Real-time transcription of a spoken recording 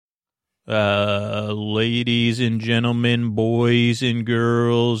Ladies and gentlemen, boys and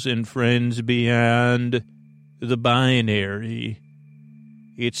girls, and friends beyond the binary.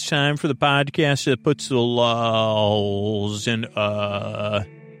 It's time for the podcast that puts the lulls and puts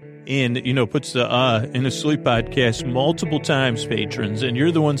the in a sleep podcast multiple times, patrons, and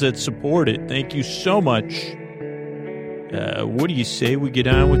you're the ones that support it. Thank you so much. What do you say we get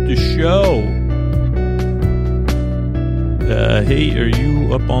on with the show? Hey, are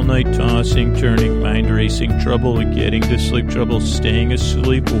you up all night tossing, turning, mind racing, trouble getting to sleep, trouble staying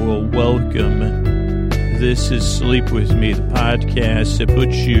asleep? Well, welcome. This is Sleep With Me, the podcast that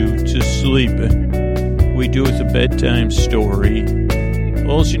puts you to sleep. We do it with a bedtime story.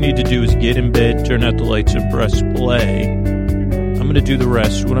 All you need to do is get in bed, turn out the lights, and press play. I'm going to do the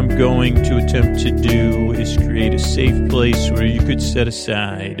rest. What I'm going to attempt to do is create a safe place where you could set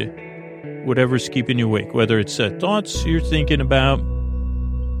aside whatever's keeping you awake, whether it's thoughts you're thinking about,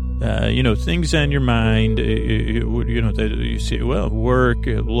 things on your mind, that you say, well, work,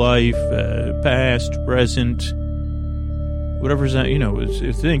 life, past, present, whatever's,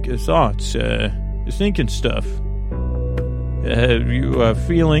 thoughts, thinking stuff,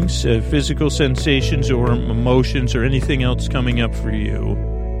 feelings, physical sensations or emotions or anything else coming up for you.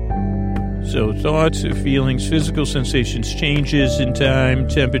 So thoughts, feelings, physical sensations, changes in time,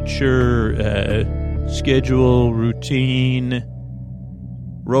 temperature, schedule, routine,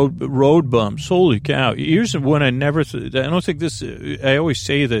 road bumps. Holy cow. Here's one I don't think this, I always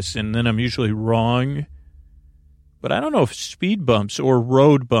say this and then I'm usually wrong. But I don't know if speed bumps or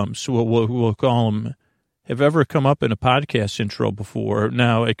road bumps, we'll call them, have ever come up in a podcast intro before.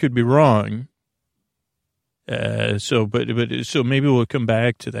 Now, I could be wrong. So maybe we'll come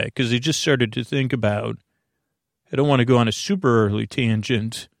back to that because I just started to think about, I don't want to go on a super early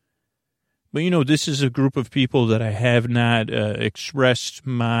tangent, but this is a group of people that I have not expressed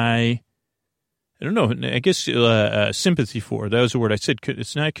my, I guess sympathy for. That was the word I said.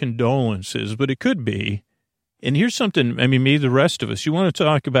 It's not condolences, but it could be. And here's something, maybe the rest of us, you want to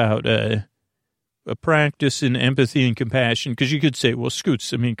talk about a practice in empathy and compassion, because you could say, well,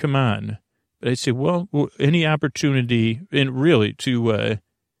 Scoots, come on. But I'd say, well, any opportunity, and really to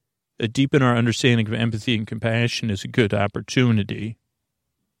deepen our understanding of empathy and compassion is a good opportunity.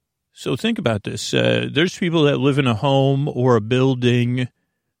 So think about this. There's people that live in a home or a building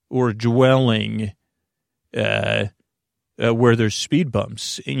or a dwelling where there's speed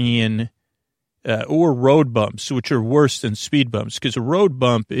bumps or road bumps, which are worse than speed bumps, because a road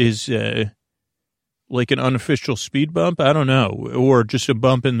bump is like an unofficial speed bump, I don't know, or just a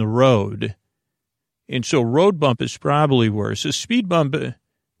bump in the road. And so road bump is probably worse. A speed bump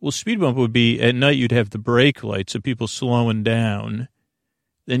would be at night you'd have the brake lights of people slowing down.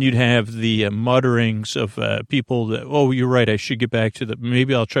 Then you'd have the mutterings of people that, oh, you're right, I should get back to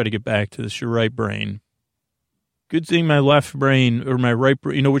maybe I'll try to get back to this, your right brain. Good thing my left brain or my right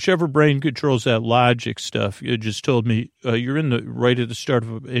brain, whichever brain controls that logic stuff, it just told me, you're in the right at the start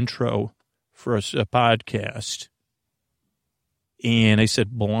of an intro for a podcast. And I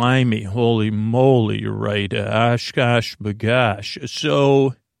said, blimey, holy moly, you're right. Gosh, bagosh.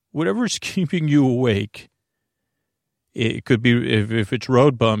 So whatever's keeping you awake, it could be, if it's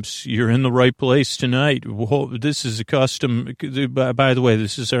road bumps, you're in the right place tonight. This is a custom, by the way,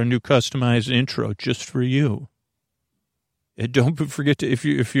 this is our new customized intro just for you. And don't forget to, if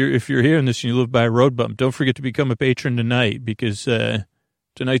you're hearing this and you live by a road bump, don't forget to become a patron tonight, because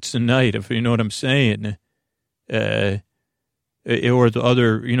tonight's the night, if you know what I'm saying. Or the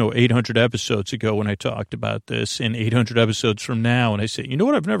other, 800 episodes ago when I talked about this, and 800 episodes from now, and I say, you know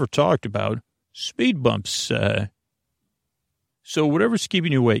what I've never talked about? Speed bumps. So whatever's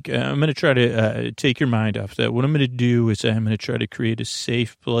keeping you awake, I'm going to try to take your mind off that. What I'm going to do is I'm going to try to create a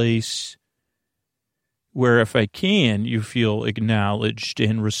safe place where, if I can, you feel acknowledged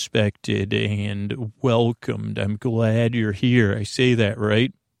and respected and welcomed. I'm glad you're here. I say that,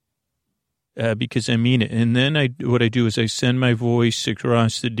 right? Because I mean it. And then what I do is I send my voice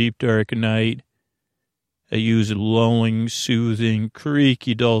across the deep, dark night. I use lulling, soothing,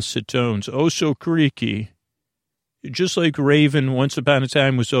 creaky, dulcet tones. Oh, so creaky. Just like Raven once upon a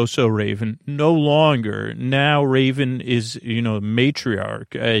time was oh so Raven. No longer. Now Raven is,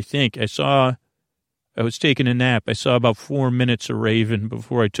 matriarch, I think. I was taking a nap. I saw about 4 minutes of Raven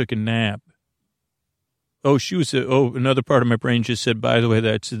before I took a nap. Oh, another part of my brain just said, by the way,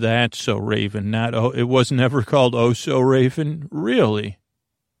 that's so Raven. It was never called Oh So Raven? Really?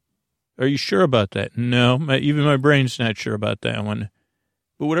 Are you sure about that? No, even my brain's not sure about that one.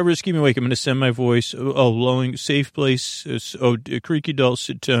 But whatever is keeping me awake, I'm going to send my voice, lulling, safe place, creaky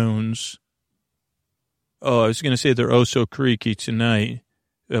dulcet tones. Oh, I was going to say they're oh so creaky tonight.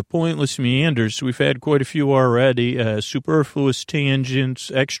 pointless meanders. We've had quite a few already. Superfluous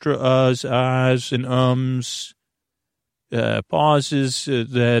tangents, extra ahs, and ums, pauses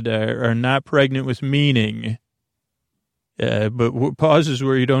that are not pregnant with meaning, but pauses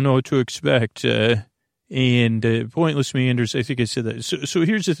where you don't know what to expect, and pointless meanders. I think I said that. So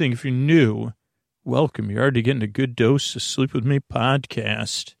here's the thing. If you're new, welcome. You're already getting a good dose of Sleep With Me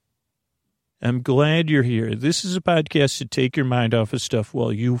podcast. I'm glad you're here. This is a podcast to take your mind off of stuff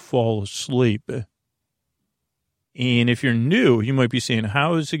while you fall asleep. And if you're new, you might be saying,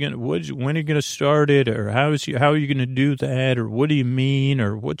 "How is it going? When are you going to start it? Or how are you going to do that? Or what do you mean?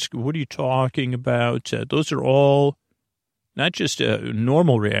 Or what are you talking about?" Those are all not just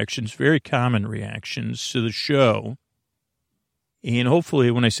normal reactions, very common reactions to the show. And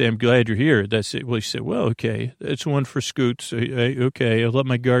hopefully when I say I'm glad you're here, that's it. Well, you say, well, okay, that's one for Scoots. Okay, I'll let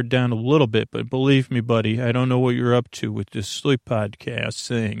my guard down a little bit, but believe me, buddy, I don't know what you're up to with this sleep podcast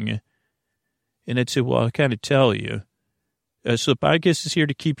thing. And I'd say, well, I'll kind of tell you. So the podcast is here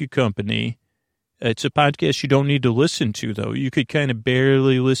to keep you company. It's a podcast you don't need to listen to, though. You could kind of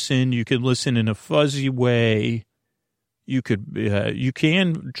barely listen. You can listen in a fuzzy way. You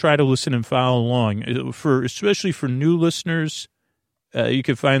can try to listen and follow along. Especially for new listeners, you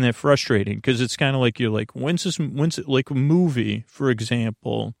could find that frustrating because it's kind of like you're like, when's it like a movie, for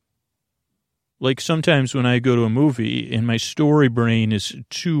example? Like sometimes when I go to a movie and my story brain is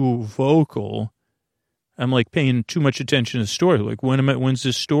too vocal, I'm like paying too much attention to the story. Like when's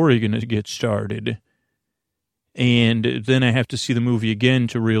this story going to get started? And then I have to see the movie again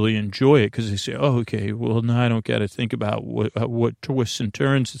to really enjoy it because they say, oh, okay, well, now I don't got to think about what twists and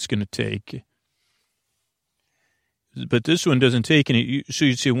turns it's going to take. But this one doesn't take any. So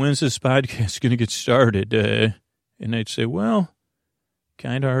you'd say, when's this podcast going to get started? And I'd say, well,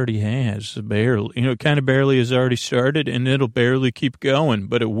 kind of already has, barely. Kind of barely has already started, and it'll barely keep going,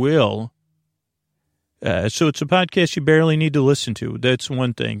 but it will. So it's a podcast you barely need to listen to. That's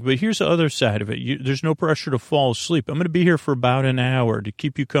one thing. But here's the other side of it. There's no pressure to fall asleep. I'm going to be here for about an hour to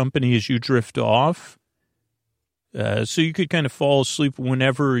keep you company as you drift off. So you could kind of fall asleep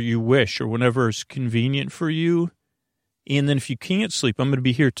whenever you wish or whenever it's convenient for you. And then if you can't sleep, I'm going to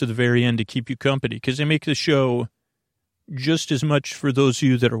be here to the very end to keep you company because I make the show just as much for those of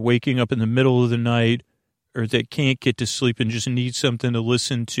you that are waking up in the middle of the night or that can't get to sleep and just need something to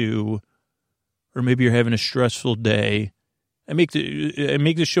listen to, or maybe you're having a stressful day. I make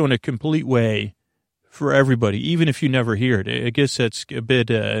the show in a complete way for everybody, even if you never hear it. I guess that's a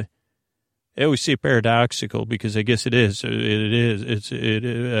bit, I always say paradoxical because I guess it is.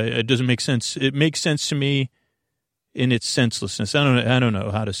 It doesn't make sense. It makes sense to me in its senselessness. I don't know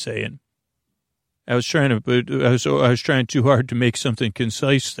how to say it. I was trying too hard to make something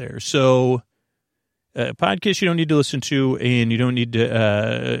concise there. So, podcast you don't need to listen to, and you don't need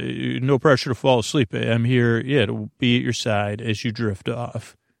to, no pressure to fall asleep. I'm here, to be at your side as you drift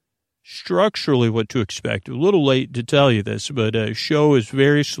off. Structurally, what to expect. A little late to tell you this, but a show is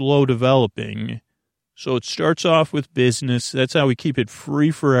very slow developing. So it starts off with business. That's how we keep it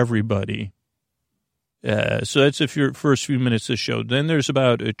free for everybody. So that's the first few minutes of the show. Then there's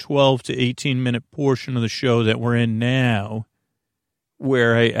about a 12 to 18-minute portion of the show that we're in now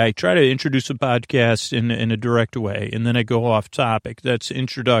where I try to introduce a podcast in a direct way, and then I go off topic. That's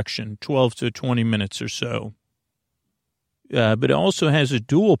introduction, 12 to 20 minutes or so. But it also has a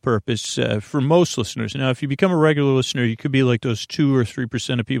dual purpose for most listeners. Now, if you become a regular listener, you could be like those 2 or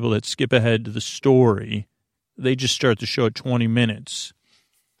 3% of people that skip ahead to the story. They just start the show at 20 minutes.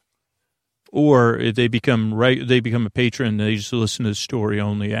 Or they become a patron and they just listen to the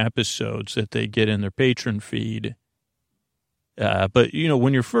story-only episodes that they get in their patron feed. But,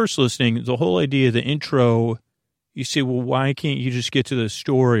 when you're first listening, the whole idea of the intro, you say, well, why can't you just get to the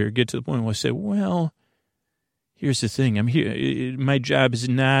story or get to the point? Well, I say, well, here's the thing. I'm here. My job is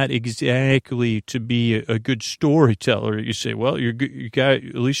not exactly to be a good storyteller. You say, well, you got,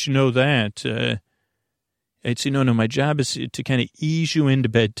 at least you know that. I'd say, no, my job is to kind of ease you into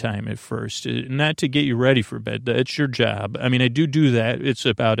bedtime at first, not to get you ready for bed. That's your job. I mean, I do that. It's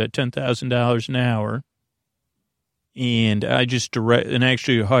about $10,000 an hour. And I just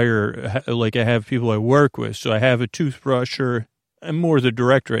actually hire, like I have people I work with. So I have a toothbrusher. I'm more the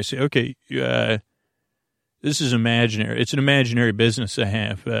director. I say, okay, this is imaginary. It's an imaginary business I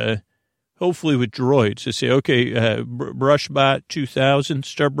have. Hopefully with droids. I say, okay, BrushBot 2000,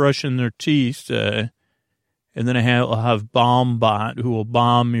 start brushing their teeth. And then I'll have BalmBot who will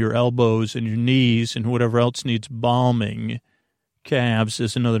balm your elbows and your knees and whatever else needs balming. Calves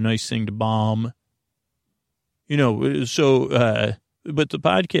is another nice thing to balm. So, but the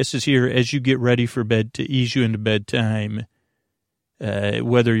podcast is here as you get ready for bed to ease you into bedtime.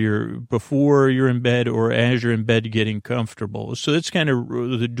 whether you're before you're in bed or as you're in bed getting comfortable. So that's kind of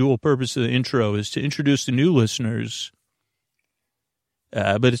the dual purpose of the intro, is to introduce the new listeners.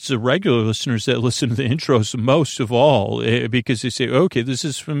 But it's the regular listeners that listen to the intros most of all, because they say, okay, this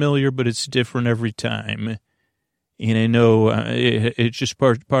is familiar, but it's different every time. And I know it's just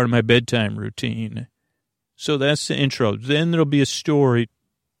part of my bedtime routine. So that's the intro. Then there'll be a story,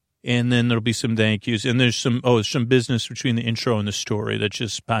 and then there'll be some thank yous. And there's some business between the intro and the story. That's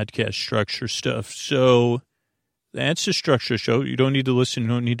just podcast structure stuff. So that's the structure show. You don't need to listen. You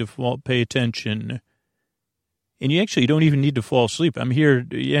don't need to pay attention. And you don't even need to fall asleep. I'm here,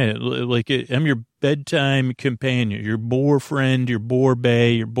 I'm your bedtime companion, your bore friend, your bore bae,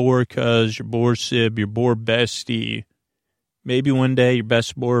 your bore cuz, your bore sib, your bore bestie. Maybe one day your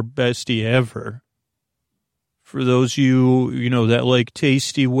best bore bestie ever. For those of you, that like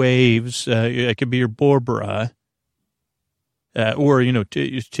tasty waves, I could be your bore bra. Or,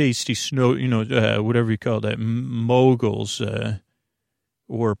 tasty snow, whatever you call that, moguls,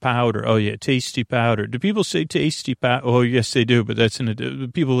 or powder. Oh, yeah, tasty powder. Do people say tasty powder? Oh, yes, they do, but that's the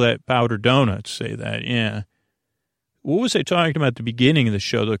people that powder donuts say that, yeah. What was I talking about at the beginning of the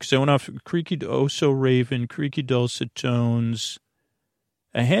show, though? Because I went off creaky, oh, so raven, creaky dulcet tones.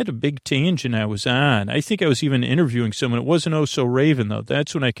 I had a big tangent I was on. I think I was even interviewing someone. It wasn't oh, so raven, though.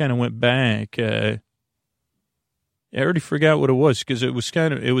 That's when I kind of went back. I already forgot what it was, because it was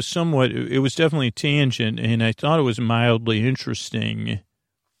definitely a tangent, and I thought it was mildly interesting.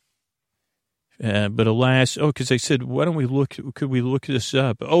 But alas, because I said, why don't we could we look this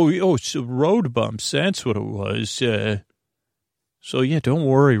up? So road bumps, that's what it was. So yeah, don't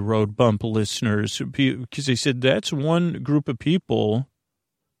worry, road bump listeners, because they said that's one group of people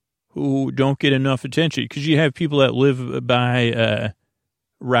who don't get enough attention, because you have people that live by,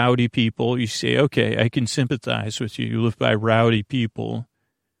 rowdy people. You say, okay, I can sympathize with you. You live by rowdy people.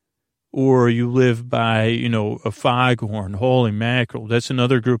 Or you live by, a foghorn. Holy mackerel. That's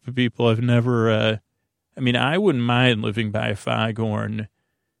another group of people I've never, I wouldn't mind living by a foghorn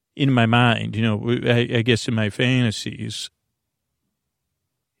in my mind, I guess in my fantasies.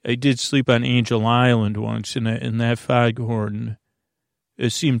 I did sleep on Angel Island once, and that foghorn, it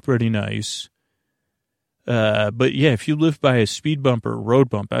seemed pretty nice. But yeah, if you live by a speed bump or a road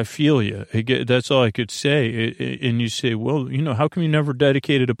bump, I feel you. That's all I could say. And you say, well, how come you never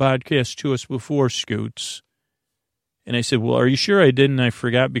dedicated a podcast to us before, Scoots? And I said, well, are you sure I didn't? I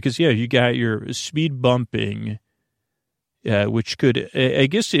forgot, because yeah, you got your speed bumping, which could, I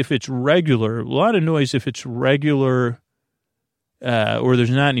guess if it's regular, a lot of noise, if it's regular, or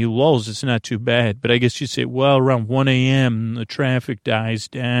there's not any lulls, it's not too bad. But I guess you'd say, well, around 1 a.m., the traffic dies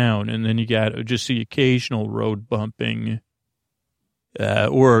down, and then you got just the occasional road bumping.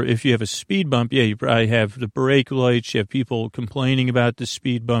 Or if you have a speed bump, yeah, you probably have the brake lights, you have people complaining about the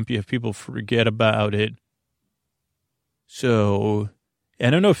speed bump, you have people forget about it. So,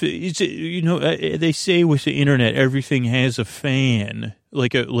 I don't know if it's, they say with the internet, everything has a fan,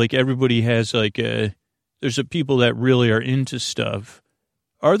 like everybody has there's people that really are into stuff.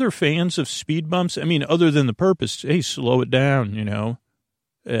 Are there fans of speed bumps? Other than the purpose, hey, slow it down,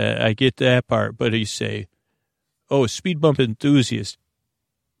 I get that part. But you say, a speed bump enthusiast.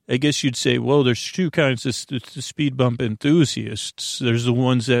 I guess you'd say, well, there's two kinds of speed bump enthusiasts. There's the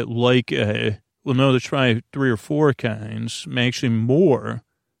ones that there's probably 3 or 4 kinds, actually more.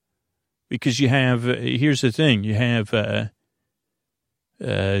 Because you have, here's the thing, you have,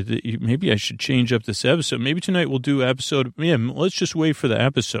 maybe I should change up this episode. Maybe tonight we'll do episode. Yeah, let's just wait for the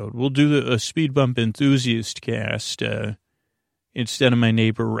episode. We'll do a speed bump enthusiast cast instead of my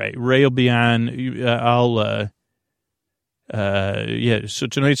neighbor Ray. Ray will be on. So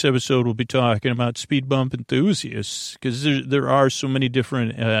tonight's episode we'll be talking about speed bump enthusiasts, because there are so many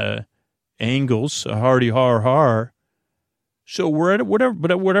different angles. Hardy har. So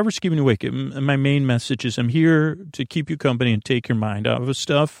whatever's keeping you awake. My main message is I'm here to keep you company and take your mind off of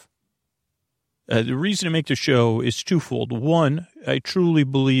stuff. The reason to make the show is twofold. One, I truly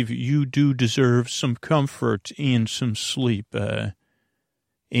believe you do deserve some comfort and some sleep. And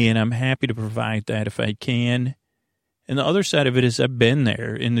I'm happy to provide that if I can. And the other side of it is I've been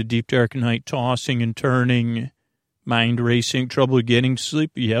there in the deep dark night, tossing and turning, mind racing, trouble getting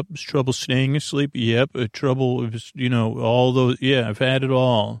sleep. Yep. Trouble staying asleep. Yep. Trouble, all those. Yeah, I've had it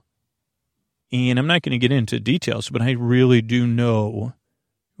all. And I'm not going to get into details, but I really do know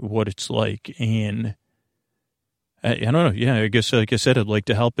what it's like. And I don't know. Yeah, I guess, like I said, I'd like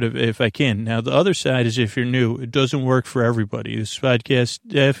to help it if I can. Now, the other side is if you're new, it doesn't work for everybody. This podcast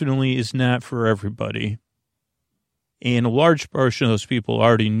definitely is not for everybody. And a large portion of those people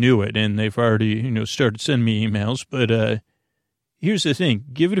already knew it, and they've already, started sending me emails. But Here's the thing.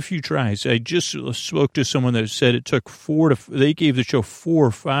 Give it a few tries. I just spoke to someone that said it took they gave the show 4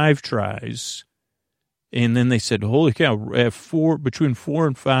 or 5 tries. And then they said, holy cow, between 4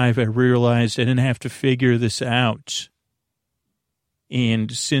 and 5, I realized I didn't have to figure this out.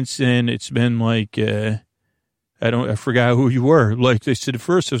 And since then, it's been like, I forgot who you were. Like they said at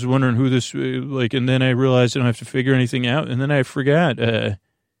first, I was wondering who this, and then I realized I don't have to figure anything out. And then I forgot,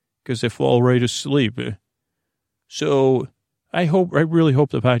 because I fall right asleep. So I really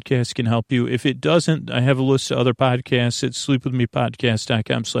hope the podcast can help you. If it doesn't, I have a list of other podcasts at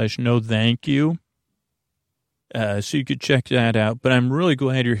sleepwithmepodcast.com/no thank you. So you could check that out. But I'm really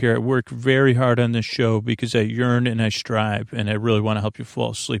glad you're here. I work very hard on this show because I yearn and I strive, and I really want to help you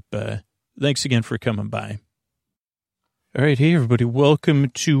fall asleep. Thanks again for coming by. All right. Hey, everybody.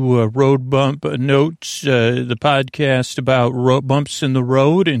 Welcome to Road Bump Notes, the podcast about bumps in the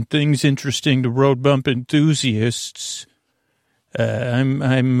road and things interesting to road bump enthusiasts.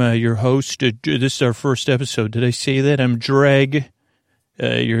 I'm your host. This is our first episode. Did I say that? I'm Dreg.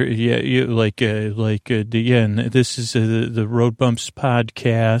 This is the Road Bumps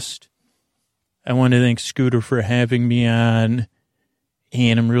podcast. I want to thank Scooter for having me on,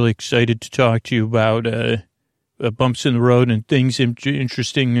 and I'm really excited to talk to you about bumps in the road and things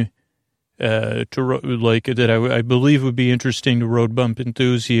interesting that I believe would be interesting to road bump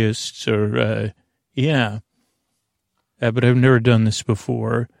enthusiasts. But I've never done this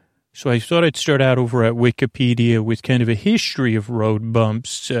before. So I thought I'd start out over at Wikipedia with kind of a history of road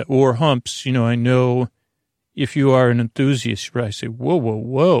bumps or humps. You know, I know if you are an enthusiast, you probably say,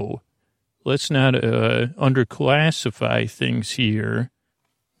 whoa. Let's not underclassify things here.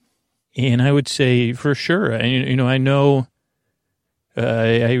 And I would say for sure, I know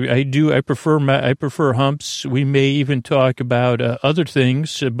I prefer humps. We may even talk about other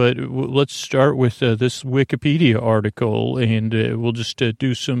things, but let's start with this Wikipedia article, and we'll just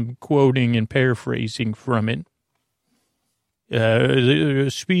do some quoting and paraphrasing from it.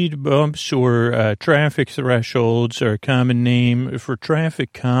 Speed bumps or traffic thresholds are a common name for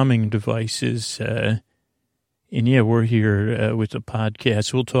traffic calming devices. And we're here with the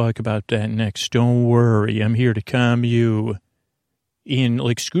podcast. We'll talk about that next. Don't worry. I'm here to calm you. In,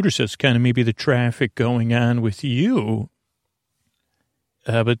 like Scooter says, kind of maybe the traffic going on with you.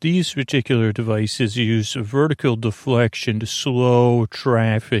 But these particular devices use vertical deflection to slow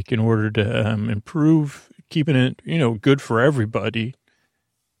traffic in order to improve, keeping it, good for everybody.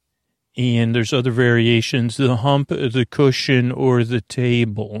 And there's other variations, the hump, the cushion, or the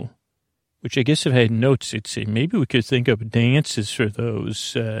table, which I guess if I had notes, it'd say maybe we could think of dances for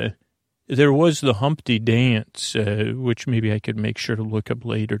those. There was the Humpty Dance, which maybe I could make sure to look up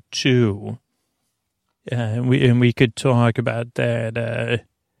later too. And we could talk about that.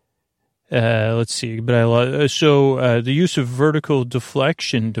 Let's see. The use of vertical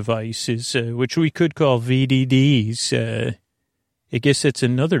deflection devices, which we could call VDDs. I guess that's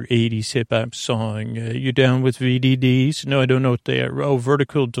another 80s hip hop song. You down with VDDs? No, I don't know what they are. Oh,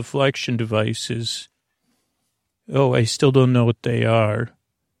 vertical deflection devices. Oh, I still don't know what they are.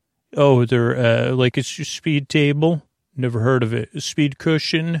 Oh, they're, it's your speed table. Never heard of it. A speed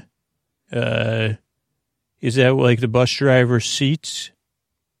cushion. Is that like the bus driver's seats?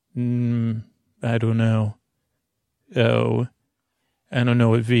 I don't know. Oh, I don't know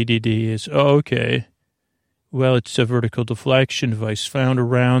what VDD is. Oh, okay. Well, it's a vertical deflection device found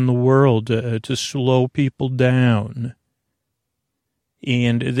around the world to slow people down.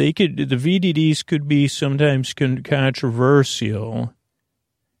 And the VDDs could be sometimes controversial.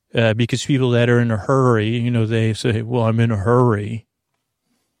 Because people that are in a hurry, they say, well, I'm in a hurry.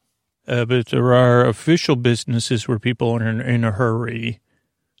 But there are official businesses where people are in a hurry.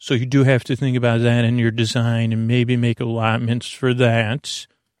 So you do have to think about that in your design and maybe make allotments for that.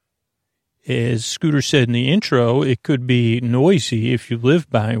 As Scooter said in the intro, it could be noisy if you live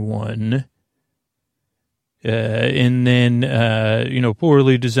by one. And then,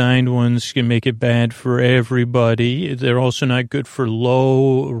 poorly designed ones can make it bad for everybody. They're also not good for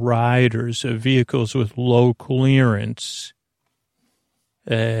low riders, vehicles with low clearance,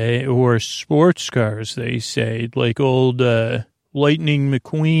 or sports cars, they say, like old Lightning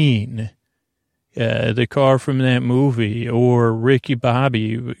McQueen, the car from that movie, or Ricky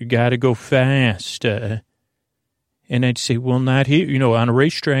Bobby, Gotta Go Fast. And I'd say, well, not here. On a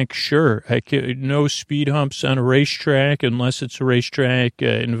racetrack, sure. No speed humps on a racetrack unless it's a racetrack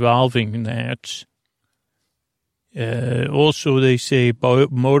involving that. Also, they say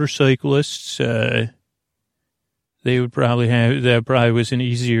motorcyclists, they would probably that probably was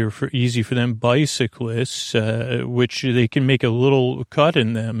easy for them. Bicyclists, which they can make a little cut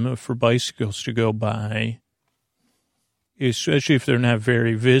in them for bicycles to go by. especially if they're not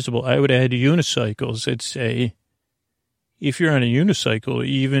very visible. I would add unicycles. I'd say if you're on a unicycle,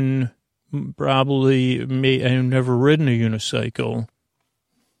 even probably, I've never ridden a unicycle,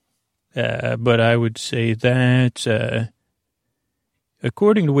 but I would say that,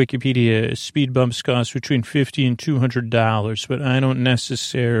 according to Wikipedia, speed bumps cost between $50 and $200, but I don't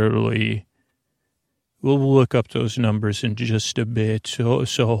necessarily. We'll look up those numbers in just a bit. So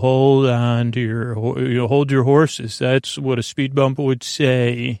hold on to hold your horses. That's what a speed bump would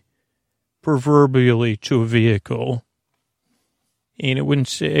say, proverbially, to a vehicle. And it wouldn't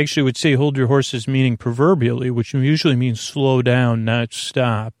say, actually would say hold your horses, meaning proverbially, which usually means slow down, not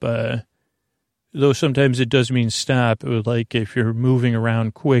stop. Though sometimes it does mean stop, like if you're moving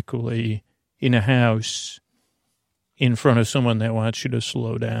around quickly in a house in front of someone that wants you to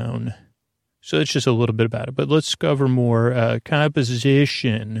slow down. So that's just a little bit about it. But let's cover more.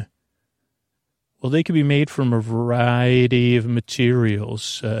 Composition. Well, they can be made from a variety of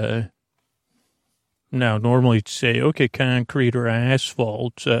materials. Now, normally you'd say, okay, concrete or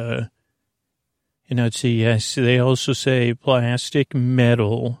asphalt. And I'd say, yes. They also say plastic,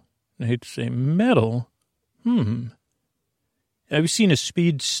 metal. I'd say metal. I've seen a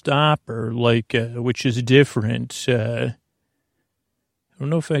speed stopper, which is different. I don't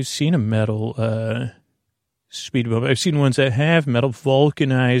know if I've seen a metal speed bump. I've seen ones that have metal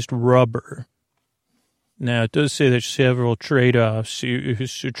vulcanized rubber. Now, it does say there's several trade-offs.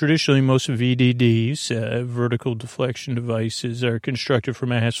 Traditionally, most VDDs, vertical deflection devices, are constructed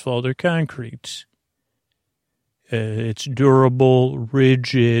from asphalt or concrete. It's durable,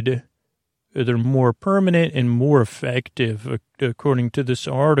 rigid. They're more permanent and more effective, according to this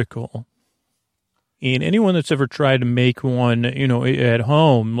article. And anyone that's ever tried to make one, at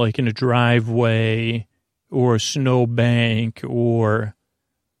home, like in a driveway or a snowbank or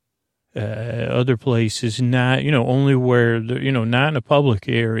other places, not, only where, not in a public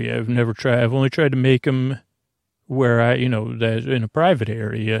area. I've only tried to make them where that in a private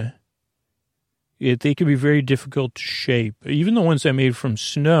area. They can be very difficult to shape. Even the ones I made from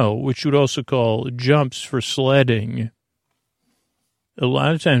snow, which you would also call jumps for sledding. A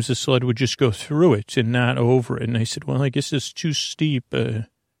lot of times the sled would just go through it and not over it. And I said, well, I guess it's too steep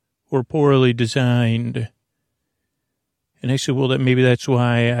or poorly designed. And I said, well, maybe that's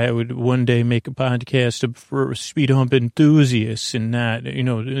why I would one day make a podcast for speed hump enthusiasts and not,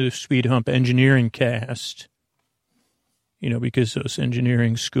 the speed hump engineering cast. Because those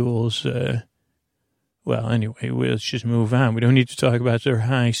engineering schools, well, anyway, let's just move on. We don't need to talk about their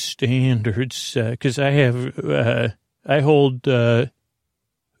high standards because I hold the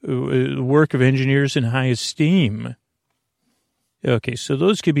work of engineers in high esteem. Okay, so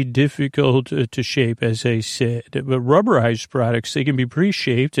those can be difficult to shape, as I said. But rubberized products, they can be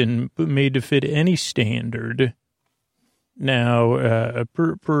pre-shaped and made to fit any standard. Now,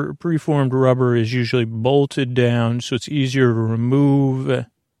 preformed rubber is usually bolted down, so it's easier to remove.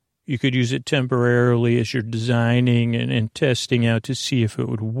 You could use it temporarily as you're designing and testing out to see if it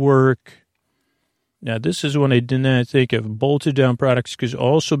would work. Now, this is one I did not think of. Bolted down products could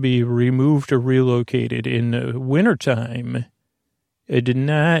also be removed or relocated in the wintertime. I did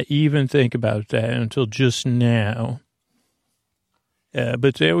not even think about that until just now.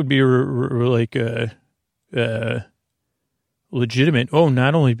 But that would be legitimate. Oh,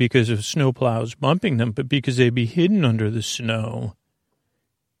 not only because of snowplows bumping them, but because they'd be hidden under the snow.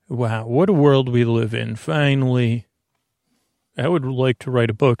 Wow, what a world we live in. Finally, I would like to write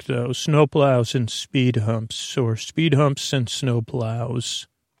a book, though. Snowplows and speed humps, or speed humps and snowplows.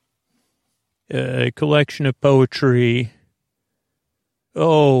 A collection of poetry.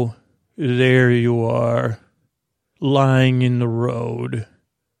 Oh, there you are, lying in the road,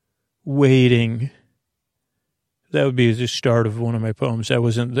 waiting. That would be the start of one of my poems. I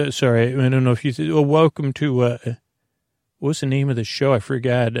wasn't, sorry, I don't know if you, welcome to, what's the name of the show? I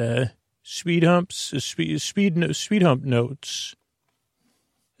forgot. Speed Humps, Speed Hump Notes.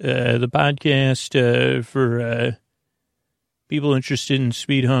 The podcast for people interested in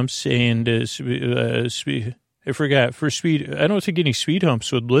speed humps and speed. I forgot, for speed, I don't think any speed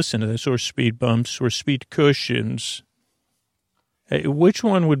humps would listen to this, or speed bumps, or speed cushions. Which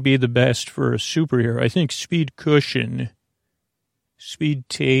one would be the best for a superhero? I think speed cushion, speed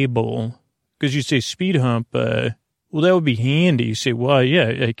table, because you say speed hump, well, that would be handy. You say, well,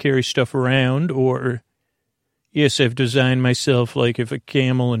 yeah, I carry stuff around, or, yes, I've designed myself like if a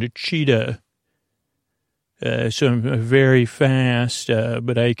camel and a cheetah. So I'm very fast,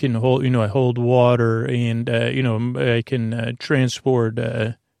 but I can hold, I hold water and, I can transport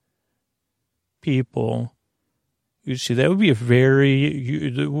people. You see, that would be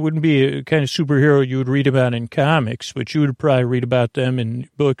it wouldn't be a kind of superhero you would read about in comics, but you would probably read about them in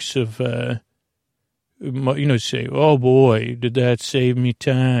books of, say, oh boy, did that save me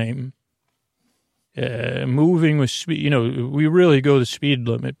time. Moving with speed, we really go the speed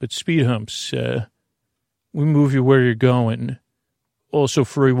limit, but speed humps, we move you where you're going. Also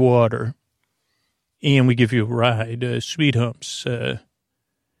free water. And we give you a ride, speed humps. I'm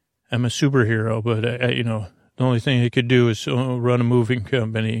a superhero, but the only thing I could do is run a moving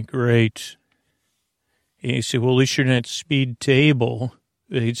company. Great. And you say, well, at least you're not speed table.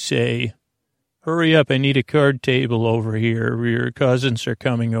 They'd say, hurry up, I need a card table over here. Your cousins are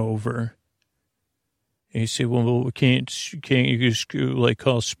coming over. And you say, well, can't you just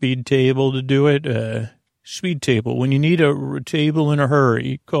call speed table to do it? Speed table. When you need a table in a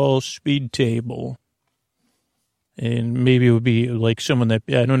hurry, call speed table. And maybe it would be like someone that,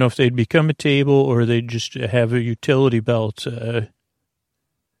 I don't know if they'd become a table or they'd just have a utility belt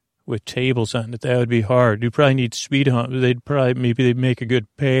with tables on it. That would be hard. You probably need speed hump. Maybe they'd make a good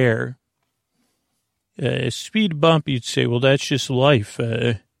pair. Speed bump, you'd say, well, that's just life.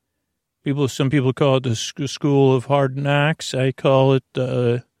 Some people call it the school of hard knocks. I call it,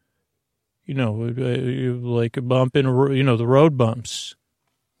 like a bump in, the road bumps.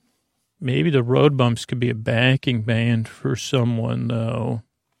 Maybe the road bumps could be a backing band for someone, though.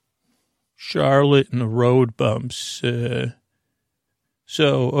 Charlotte and the road bumps. Okay,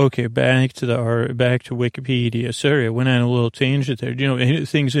 back to Wikipedia. Sorry, I went on a little tangent there.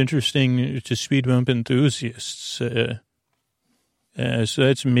 Anything's interesting to speed bump enthusiasts. So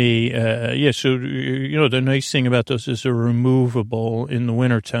that's me. The nice thing about those is they're removable in the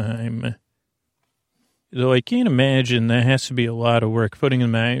wintertime. Though I can't imagine that has to be a lot of work putting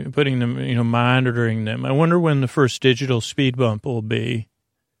them, monitoring them. I wonder when the first digital speed bump will be.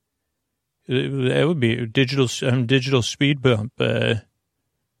 That would be a digital speed bump. I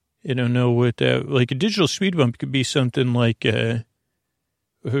don't know what that, like a digital speed bump could be something like,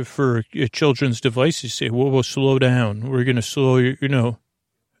 for children's devices, say, we'll slow down. We're going to slow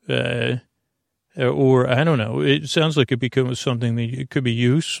or I don't know. It sounds like it becomes something that could be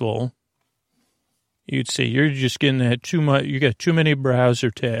useful. You'd say you're just getting that too much. You got too many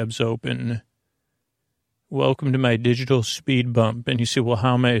browser tabs open. Welcome to my digital speed bump. And you say,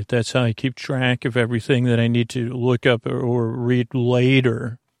 well, that's how I keep track of everything that I need to look up or read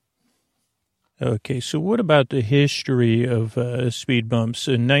later. Okay, so what about the history of speed bumps?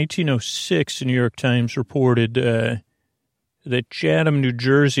 In 1906, the New York Times reported that Chatham, New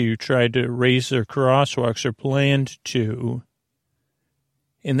Jersey, tried to raise their crosswalks or planned to.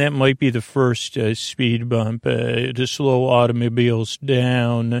 And that might be the first speed bump to slow automobiles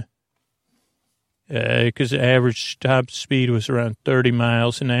down because the average top speed was around 30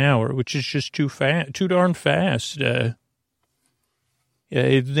 miles an hour, which is just too darn fast.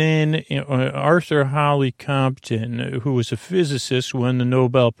 Then Arthur Holly Compton, who was a physicist, won the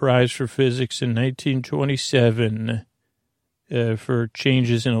Nobel Prize for Physics in 1927 for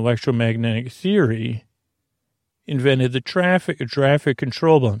changes in electromagnetic theory. Invented the traffic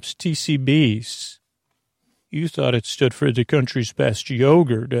control bumps, TCBs. You thought it stood for the country's best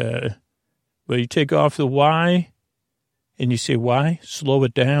yogurt, but you take off the Y, and you say, why? Slow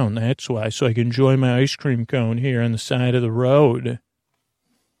it down, that's why, so I can enjoy my ice cream cone here on the side of the road.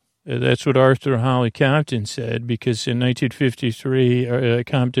 That's what Arthur Holly Compton said, because in 1953,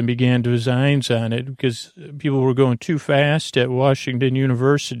 Compton began designs on it because people were going too fast at Washington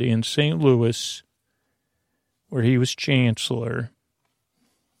University in St. Louis, where he was chancellor.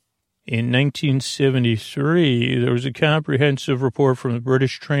 In 1973, there was a comprehensive report from the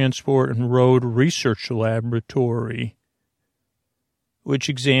British Transport and Road Research Laboratory, which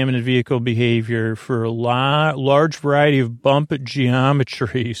examined vehicle behavior for a large variety of bump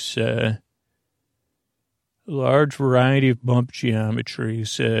geometries.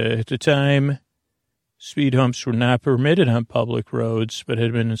 At the time, speed humps were not permitted on public roads, but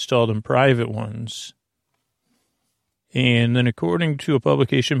had been installed on private ones. And then according to a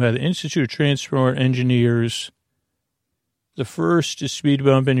publication by the Institute of Transport Engineers, the first speed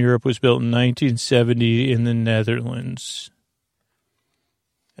bump in Europe was built in 1970 in the Netherlands.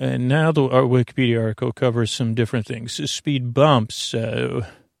 And now our Wikipedia article covers some different things. Speed bumps,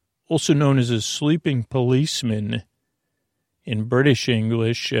 also known as a sleeping policeman in British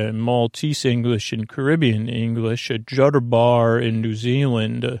English, Maltese English, and Caribbean English, a judder bar in New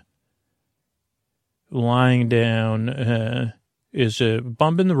Zealand, lying down is a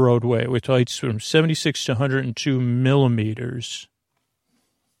bump in the roadway with heights from 76 to 102 millimeters.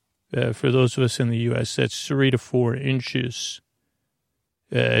 For those of us in the U.S., that's 3 to 4 inches.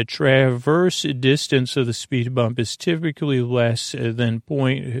 Traverse distance of the speed bump is typically less than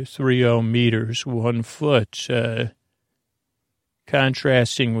 0.30 meters, 1 foot,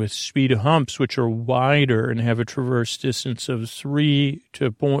 contrasting with speed humps, which are wider and have a traverse distance of 3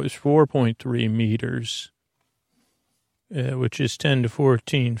 to 4.3 meters, which is 10 to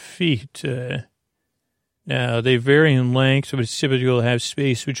 14 feet. Now, they vary in length, but it's typical to have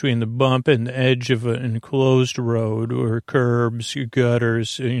space between the bump and the edge of an enclosed road or curbs,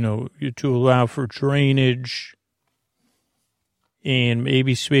 gutters, to allow for drainage, and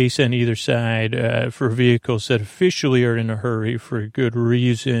maybe space on either side for vehicles that officially are in a hurry for a good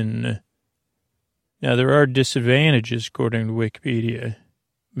reason. Now, there are disadvantages, according to Wikipedia.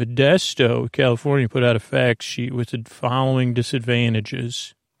 Modesto, California, put out a fact sheet with the following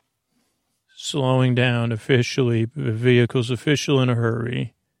disadvantages. Slowing down vehicles official in a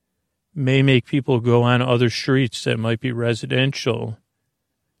hurry may make people go on other streets that might be residential,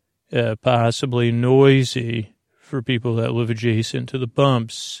 possibly noisy for people that live adjacent to the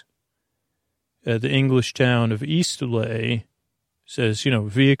bumps. The English town of Eastlake says,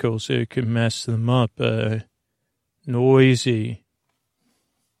 vehicles, it can mess them up, noisy.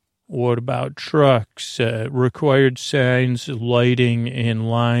 What about trucks? Required signs, lighting, and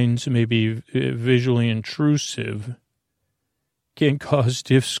lines may be visually intrusive. Can cause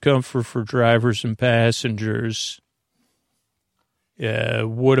discomfort for drivers and passengers.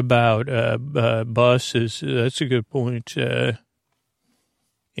 What about buses? That's a good point. I'd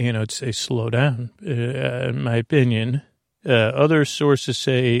say slow down, in my opinion. Other sources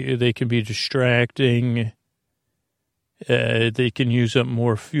say they can be distracting. They can use up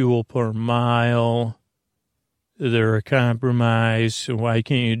more fuel per mile. They're a compromise. Why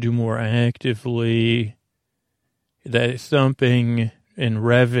can't you do more actively? That thumping and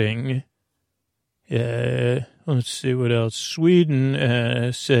revving. Let's see what else.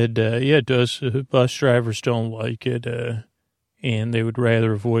 Sweden said, it does. Bus drivers don't like it, and they would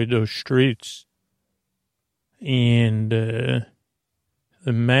rather avoid those streets. And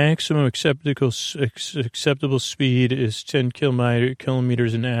the maximum acceptable speed is 10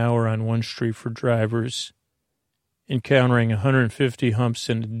 kilometers an hour on one street for drivers encountering 150 humps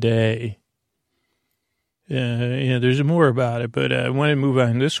in a day. There's more about it, but I want to move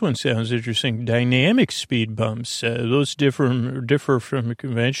on. This one sounds interesting. Dynamic speed bumps. Those differ from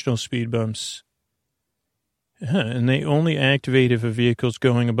conventional speed bumps. And they only activate if a vehicle's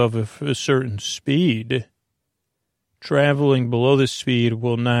going above a certain speed. Traveling below the speed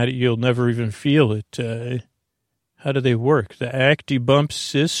you'll never even feel it. How do they work? The Acti-Bump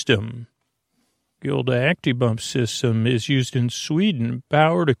system. The old Acti-Bump system is used in Sweden.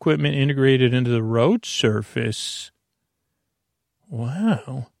 Powered equipment integrated into the road surface.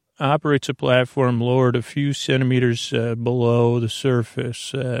 Wow. Operates a platform lowered a few centimeters below the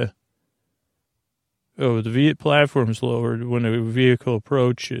surface. The platform's lowered when a vehicle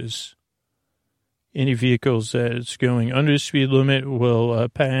approaches. Any vehicles that's going under the speed limit will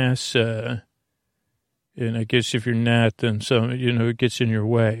pass. And I guess if you're not, then it gets in your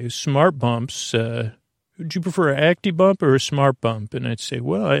way. Smart bumps. Would you prefer an Acti-Bump or a smart bump? And I'd say,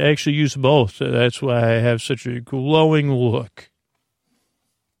 well, I actually use both. That's why I have such a glowing look.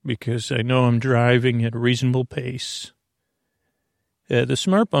 Because I know I'm driving at a reasonable pace. The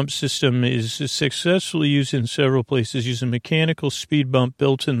smart bump system is successfully used in several places using a mechanical speed bump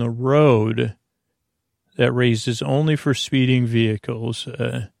built in the road that raises only for speeding vehicles.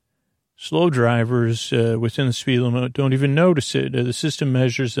 Slow drivers within the speed limit don't even notice it. The system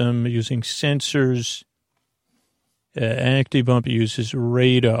measures them using sensors. Acti-Bump uses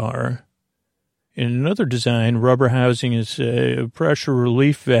radar. In another design, rubber housing is a pressure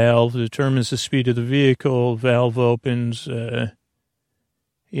relief valve that determines the speed of the vehicle. Valve opens and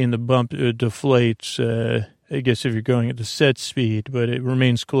the bump deflates, I guess if you're going at the set speed, but it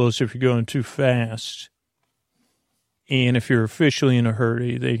remains closed if you're going too fast. And if you're officially in a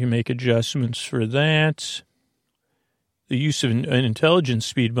hurry, they can make adjustments for that. The use of intelligent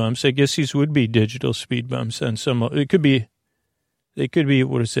speed bumps, I guess these would be digital speed bumps on some, they could be,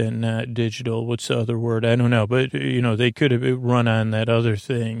 what is that, not digital, what's the other word? I don't know, but, they could have run on that other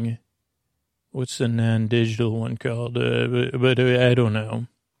thing. What's the non-digital one called? But I don't know.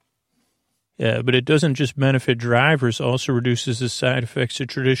 Yeah, but it doesn't just benefit drivers, also reduces the side effects of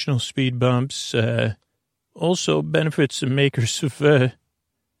traditional speed bumps, also benefits the makers of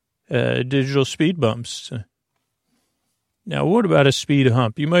digital speed bumps. Now, what about a speed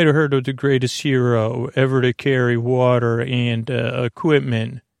hump? You might have heard of the greatest hero ever to carry water and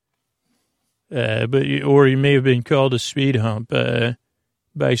equipment, or you may have been called a speed hump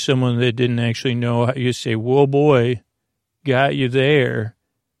by someone that didn't actually know how you say, whoa, boy, got you there.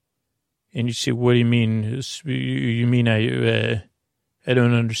 And you say, what do you mean? You mean I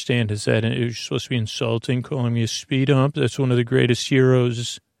don't understand. Is that you're supposed to be insulting, calling me a speed hump? That's one of the greatest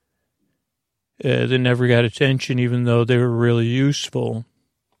heroes that never got attention, even though they were really useful.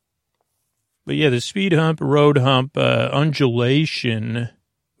 But yeah, the speed hump, road hump, undulation,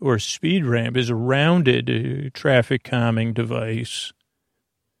 or speed ramp is a rounded traffic calming device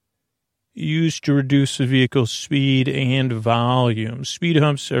used to reduce the vehicle's speed and volume. Speed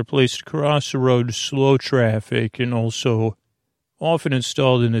humps are placed across the road to slow traffic and also often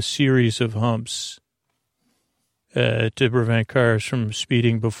installed in a series of humps to prevent cars from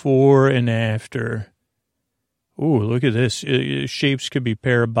speeding before and after. Ooh, look at this. Shapes could be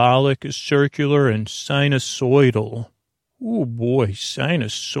parabolic, circular, and sinusoidal. Ooh, boy,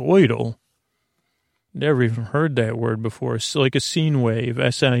 sinusoidal. Never even heard that word before. It's like a sine wave,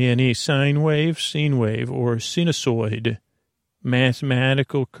 S-I-N-E, sine wave, or sinusoid.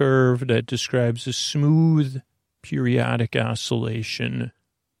 Mathematical curve that describes a smooth periodic oscillation.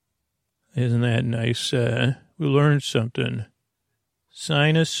 Isn't that nice? We learned something.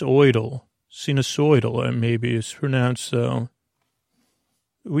 Sinusoidal, maybe it's pronounced so.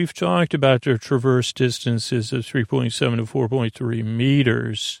 We've talked about their traverse distances of 3.7 to 4.3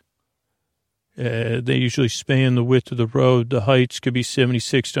 meters. They usually span the width of the road. The heights could be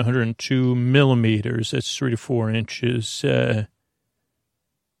 76 to 102 millimeters. That's 3 to 4 inches. And,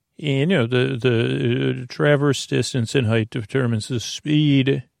 you know, the traverse distance and height determines the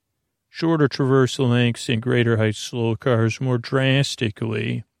speed. Shorter traversal lengths and greater heights slow cars more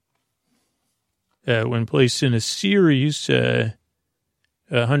drastically. When placed in a series,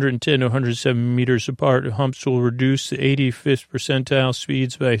 110 to 107 meters apart, humps will reduce the 85th percentile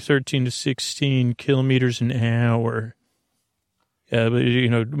speeds by 13 to 16 kilometers an hour. But, you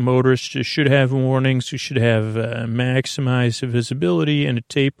know, motorists should have warnings. You should have maximized visibility and a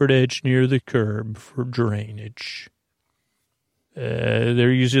tapered edge near the curb for drainage.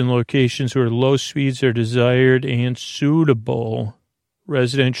 They're used in locations where low speeds are desired and suitable.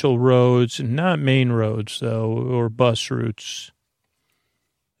 Residential roads, not main roads, though, or bus routes.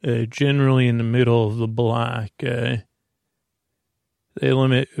 Generally in the middle of the block. They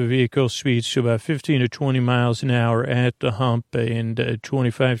limit vehicle speeds to about 15 to 20 miles an hour at the hump and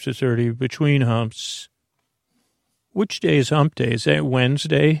 25 to 30 between humps. Which day is hump day? Is that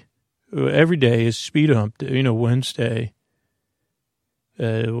Wednesday? Every day is speed hump day, you know, Wednesday.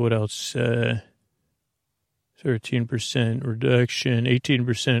 What else? 13% reduction,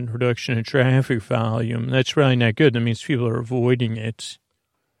 18% reduction in traffic volume. That's probably not good. That means people are avoiding it.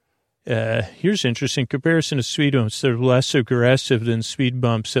 Here's interesting comparison to speed humps. They're less aggressive than speed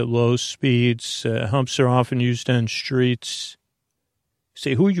bumps at low speeds. Humps are often used on streets.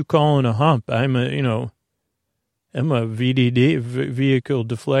 Say, who are you calling a hump? I'm a VDD, vehicle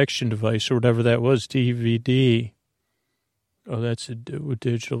deflection device, or whatever that was, DVD. Oh, that's a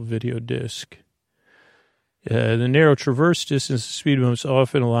digital video disc. The narrow traverse distance of speed bumps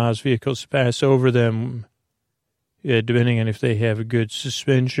often allows vehicles to pass over them, depending on if they have a good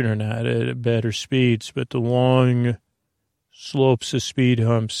suspension or not at better speeds. But the long slopes of speed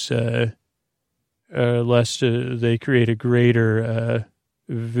humps are less, they create a greater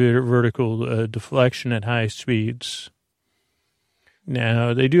vertical deflection at high speeds.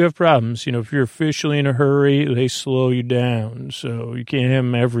 Now, they do have problems. You know, if you're officially in a hurry, they slow you down. So you can't have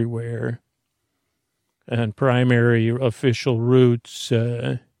them everywhere. On primary official routes,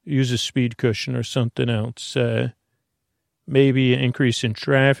 use a speed cushion or something else. Maybe an increase in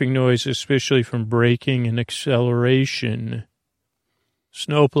traffic noise, especially from braking and acceleration.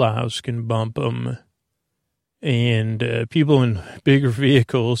 Snowplows can bump them. And people in bigger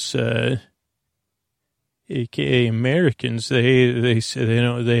vehicles, aka Americans, they say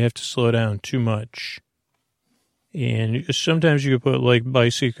they have to slow down too much. And sometimes you can put like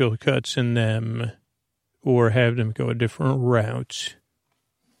bicycle cuts in them or have them go a different route.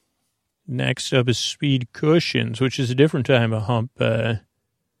 Next up is speed cushions, which is a different type of hump. They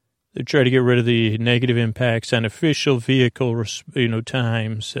try to get rid of the negative impacts on official vehicle,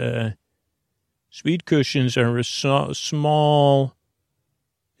 times. Speed cushions are small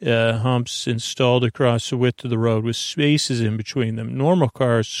humps installed across the width of the road with spaces in between them. Normal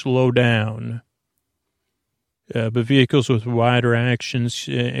cars slow down, but vehicles with wider axles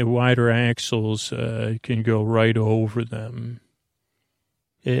can go right over them.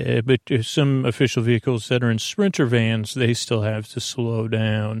 But some official vehicles that are in Sprinter vans, they still have to slow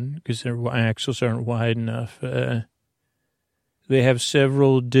down because their axles aren't wide enough. They have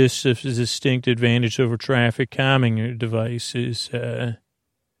several distinct advantages over traffic calming devices.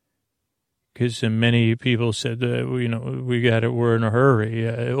 because many people said that, we're in a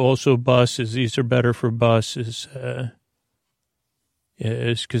hurry. Also buses, these are better for buses.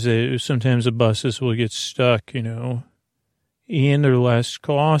 It's because sometimes the buses will get stuck, and they're less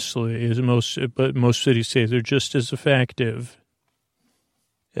costly, but most cities say they're just as effective.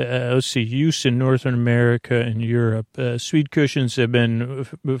 Let's see, use in Northern America and Europe. Speed cushions have been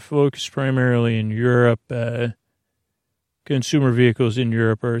focused primarily in Europe. Consumer vehicles in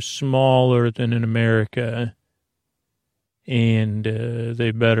Europe are smaller than in America, and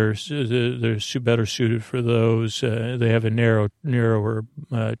they're better suited for those. They have a narrower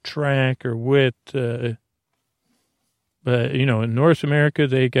track or width. But, in North America,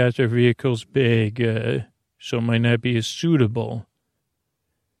 they got their vehicles big, so it might not be as suitable.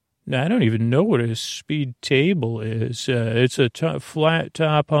 Now, I don't even know what a speed table is. It's a flat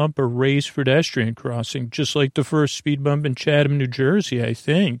top hump or raised pedestrian crossing, just like the first speed bump in Chatham, New Jersey, I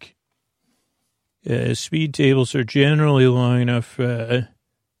think. Speed tables are generally long enough for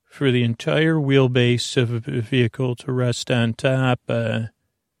the entire wheelbase of a vehicle to rest on top. That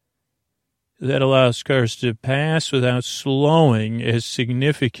allows cars to pass without slowing as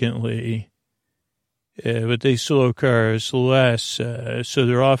significantly. But they slow cars less, so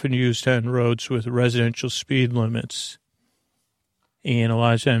they're often used on roads with residential speed limits. And a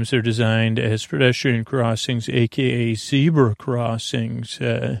lot of times they're designed as pedestrian crossings, a.k.a. zebra crossings,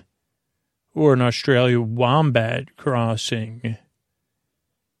 or in Australia, wombat crossing.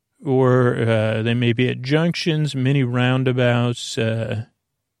 Or they may be at junctions, mini roundabouts,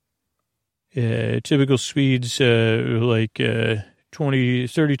 typical speeds like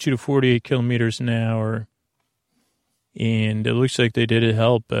 32 to 48 kilometers an hour. And it looks like they did it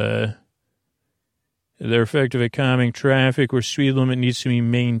help. They're effective at calming traffic where speed limit needs to be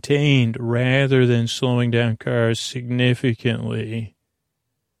maintained rather than slowing down cars significantly.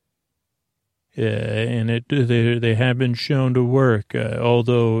 And they have been shown to work,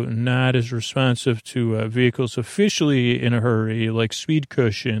 although not as responsive to vehicles officially in a hurry, like speed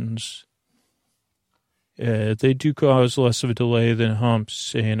cushions. They do cause less of a delay than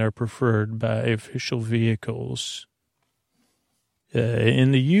humps and are preferred by official vehicles.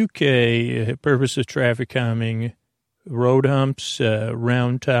 In the UK, purpose of traffic calming, road humps,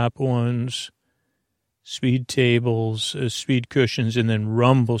 round top ones, speed tables, speed cushions, and then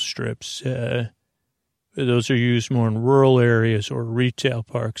rumble strips. Those are used more in rural areas or retail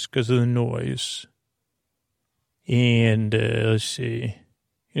parks because of the noise. And let's see.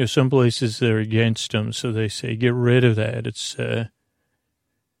 Some places they're against them, so they say, get rid of that. It's,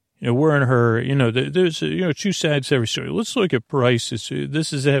 we're in a hurry. There's, two sides to every story. Let's look at prices.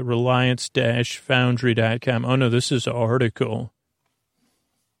 This is at reliance-foundry.com. Oh, no, this is an article.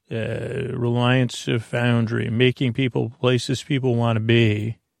 Reliance Foundry, making people places people want to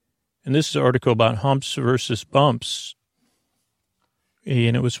be. And this is an article about humps versus bumps.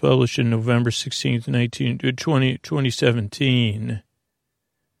 And it was published in November 16th, 2017.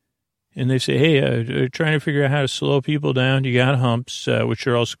 And they say, hey, trying to figure out how to slow people down. You got humps, which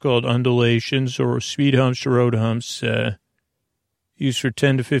are also called undulations or speed humps or road humps, used for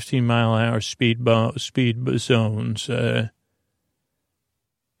 10 to 15 mile an hour speed zones,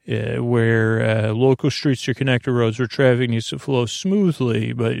 where local streets or connector roads where traffic needs to flow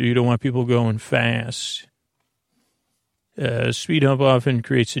smoothly, but you don't want people going fast. Speed hump often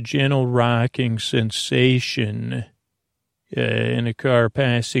creates a gentle rocking sensation in a car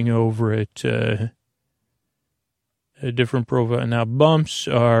passing over it, a different profile. Now, bumps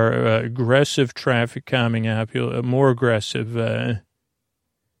are aggressive traffic calming, more aggressive, and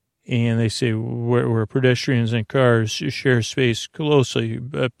they say where pedestrians and cars share space closely,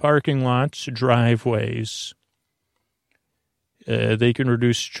 parking lots, driveways. They can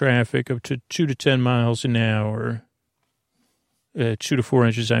reduce traffic up to 2 to 10 miles an hour. 2 to 4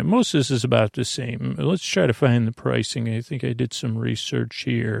 inches high. Most of this is about the same. Let's try to find the pricing. I think I did some research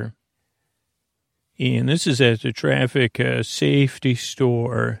here. And this is at the Traffic Safety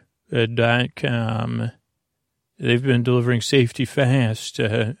Store.com. They've been delivering safety fast,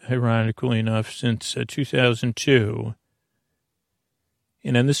 ironically enough, since 2002.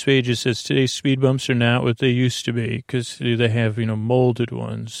 And on this page it says today's speed bumps are not what they used to be because they have, molded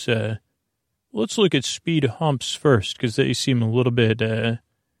ones. Let's look at speed humps first because they seem a little bit,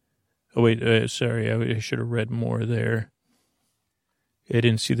 sorry, I should have read more there. I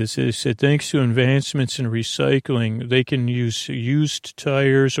didn't see this. It said, thanks to advancements in recycling, they can use used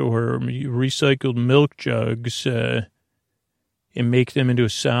tires or recycled milk jugs and make them into a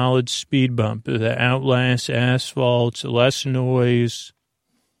solid speed bump that outlasts asphalt, less noise,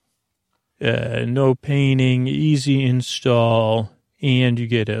 no painting, easy install. and you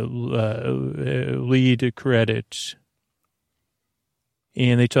get a lead credit.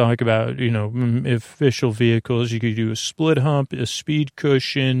 And they talk about, official vehicles. You could do a split hump, a speed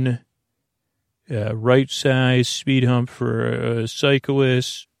cushion, right size speed hump for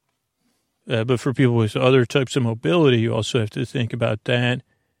cyclists. But for people with other types of mobility, you also have to think about that.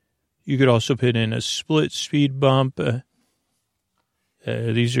 You could also put in a split speed bump.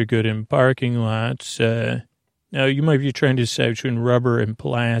 These are good in parking lots. Now, you might be trying to decide between rubber and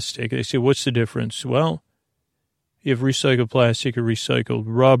plastic. They say, what's the difference? Well, you have recycled plastic or recycled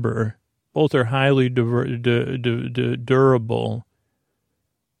rubber. Both are highly durable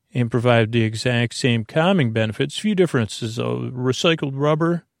and provide the exact same calming benefits. Few differences, though. Recycled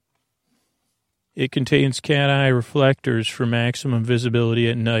rubber, it contains cat eye reflectors for maximum visibility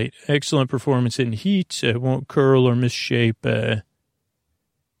at night. Excellent performance in heat. It won't curl or misshape. And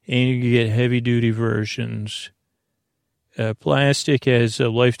you can get heavy-duty versions. Plastic has a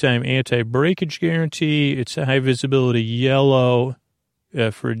lifetime anti-breakage guarantee. It's a high-visibility yellow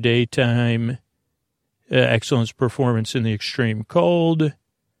for daytime. Excellent performance in the extreme cold.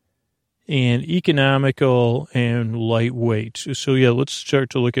 And economical and lightweight. So, let's start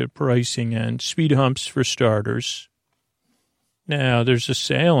to look at pricing on speed humps for starters. Now, there's a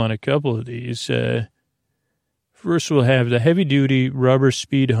sale on a couple of these. First, we'll have the heavy-duty rubber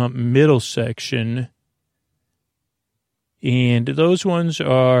speed hump middle section. And those ones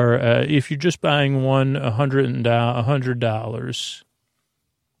are, if you're just buying one, $100.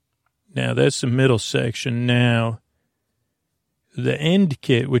 Now, that's the middle section. Now, the end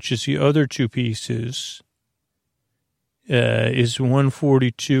kit, which is the other two pieces, is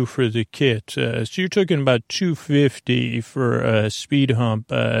 $142 for the kit. So you're talking about $250 for a speed hump,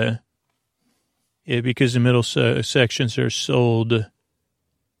 because the middle sections are sold.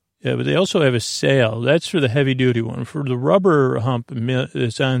 But they also have a sale. That's for the heavy-duty one. For the rubber hump,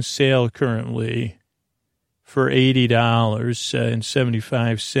 it's on sale currently for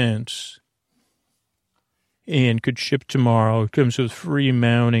 $80.75. And could ship tomorrow. It comes with free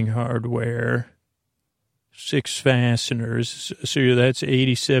mounting hardware, 6 fasteners. So that's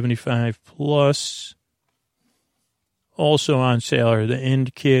 $80.75 plus. Also on sale are the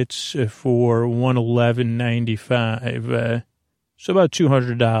end kits for $111.95. So about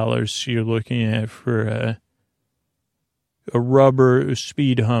 $200 you're looking at for a rubber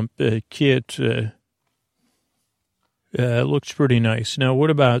speed hump kit. Looks pretty nice. Now,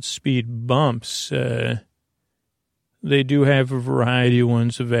 what about speed bumps? They do have a variety of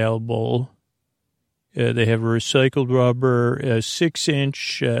ones available. They have a recycled rubber, a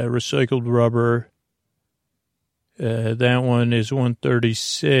 6-inch recycled rubber. That one is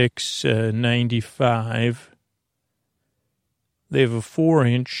 $136.95. They have a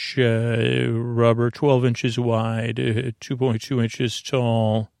 4-inch rubber, 12 inches wide, 2.2 inches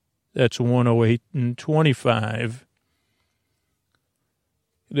tall. That's $108.25.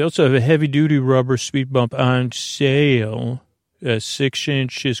 They also have a heavy-duty rubber speed bump on sale.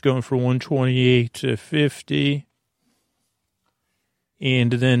 6-inch is going for $128.50.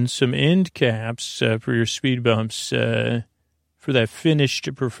 And then some end caps for your speed bumps for that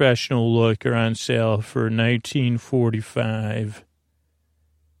finished professional look are on sale for $19.45.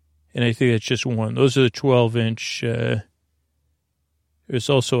 And I think that's just one. Those are the 12-inch. There's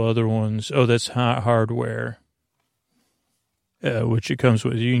also other ones. Oh, that's hot hardware. Which it comes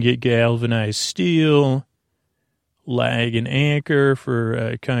with. You can get galvanized steel, lag and anchor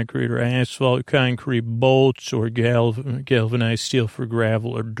for concrete or asphalt, concrete bolts, or galvanized steel for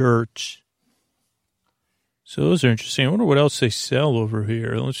gravel or dirt. So those are interesting. I wonder what else they sell over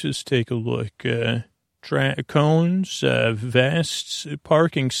here. Let's just take a look. Cones, vests,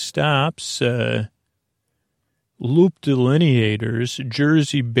 parking stops, loop delineators,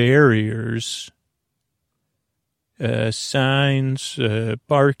 jersey barriers, signs,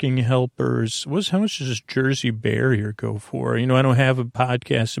 parking helpers. How much does this jersey barrier go for? I don't have a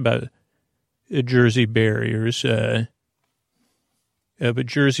podcast about jersey barriers, but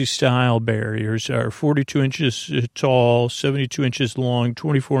jersey style barriers are 42 inches tall, 72 inches long,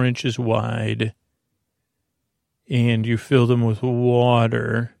 24 inches wide, and you fill them with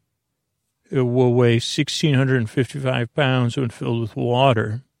water. It will weigh 1,655 pounds when filled with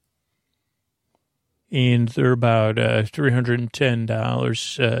water. And they're about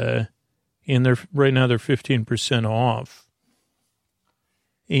 $310, and right now they're 15% off.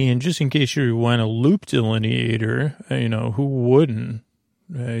 And just in case you want a loop delineator, who wouldn't?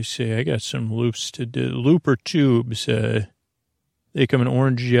 I say I got some loops to do. Looper tubes. They come in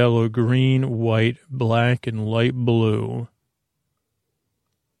orange, yellow, green, white, black, and light blue.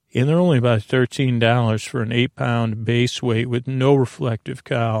 And they're only about $13 for an 8-pound base weight with no reflective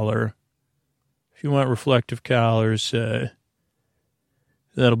collar. If you want reflective collars, that'll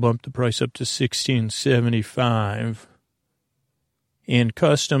bump the price up to $16.75. And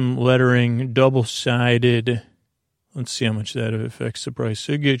custom lettering, double-sided. Let's see how much that affects the price.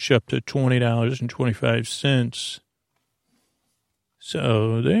 It gets you up to $20.25.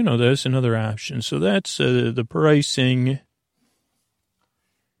 So, that's another option. So that's the pricing.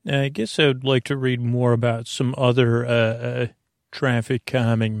 I guess I would like to read more about some other traffic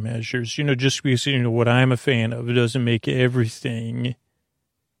calming measures. Just because, what I'm a fan of, it doesn't make everything,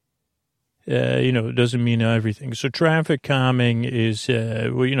 it doesn't mean everything. So traffic calming is,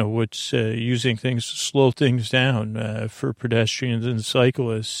 what's using things to slow things down for pedestrians and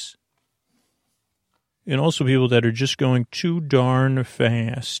cyclists. And also people that are just going too darn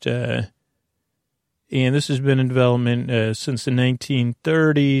fast. And this has been in development since the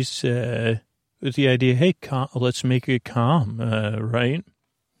 1930s with the idea, hey, let's make it calm, right?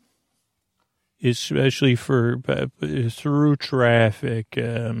 Especially for through traffic,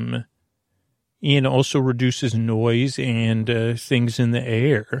 and also reduces noise and things in the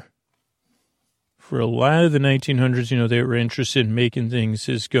air. For a lot of the 1900s, they were interested in making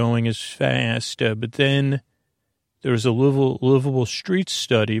things going as fast, but then there was a livable streets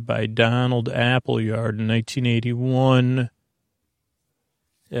study by Donald Appleyard in 1981,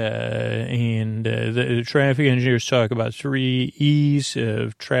 and the traffic engineers talk about 3 E's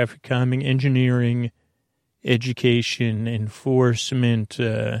of traffic calming: engineering, education, enforcement.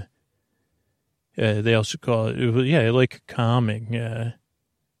 They also call it, like calming.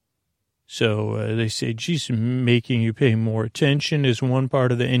 So they say, geez, making you pay more attention is one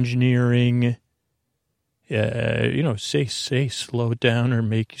part of the engineering. Say, slow it down or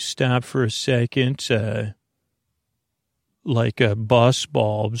make you stop for a second. Like bus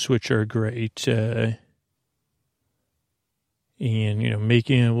bulbs, which are great. And,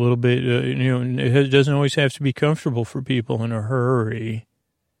 making it a little bit, it doesn't always have to be comfortable for people in a hurry.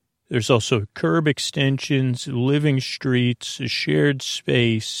 There's also curb extensions, living streets, a shared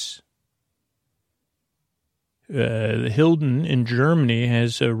space. Hilden in Germany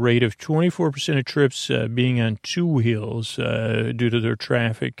has a rate of 24% of trips being on 2 wheels due to their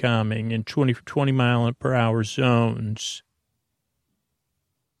traffic calming in 20 mile per hour zones.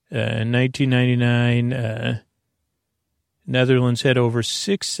 In 1999, Netherlands had over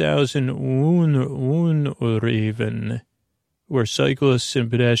 6,000 Woonreven, where cyclists and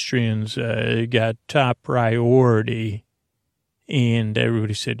pedestrians got top priority. And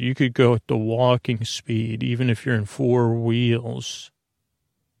everybody said you could go at the walking speed, even if you're in 4 wheels.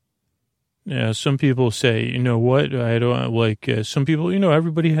 Now, some people say, you know what, I don't like, some people,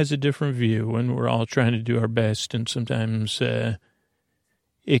 everybody has a different view, and we're all trying to do our best, and sometimes it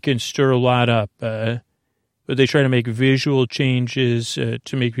can stir a lot up. But they try to make visual changes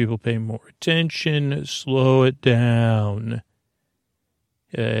to make people pay more attention, slow it down.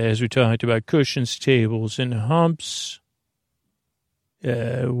 As we talked about, cushions, tables, and humps.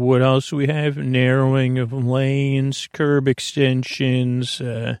 What else do we have? Narrowing of lanes, curb extensions,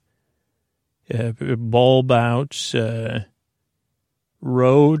 bulb outs,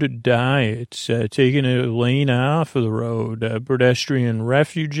 road diets, taking a lane off of the road, pedestrian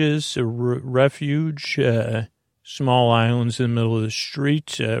refuges, refuge, small islands in the middle of the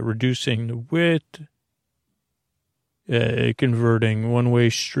street, reducing the width, converting one-way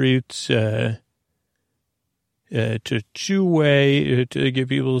streets to 2-way to get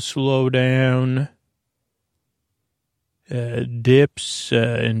people to slow down. Dips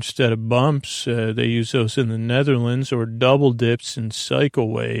instead of bumps. They use those in the Netherlands, or double dips in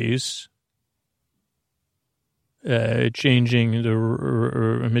cycleways. Changing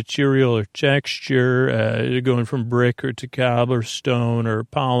the material or texture, going from brick or to cobblestone or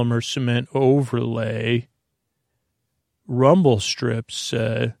polymer cement overlay. Rumble strips,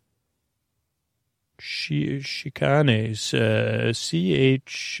 chicanes,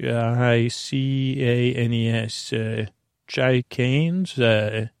 chicanes,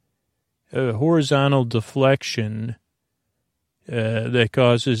 chicanes, horizontal deflection that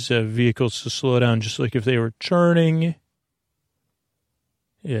causes vehicles to slow down, just like if they were turning.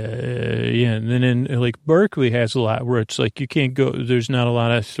 And then like Berkeley has a lot where it's like you can't go, there's not a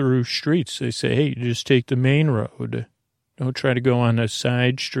lot of through streets. They say, hey, just take the main road. Don't try to go on a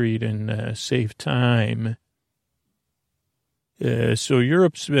side street and save time. So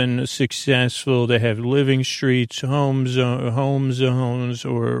Europe's been successful. They have living streets, home zones,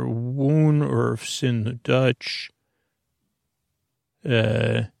 or Woonurfs in the Dutch.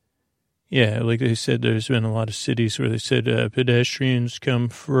 And Yeah, like they said, there's been a lot of cities where they said pedestrians come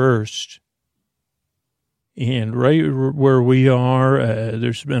first. And right where we are,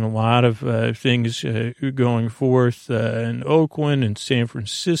 there's been a lot of things going forth in Oakland and San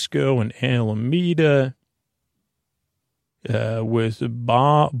Francisco and Alameda with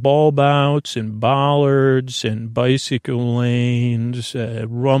ball bouts and bollards and bicycle lanes,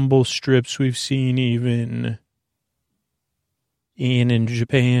 rumble strips we've seen even. And in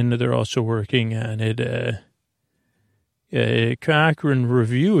Japan, they're also working on it. Cochrane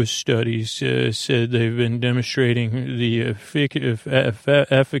Review of Studies said they've been demonstrating the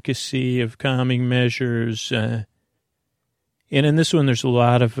efficacy of calming measures. And in this one, there's a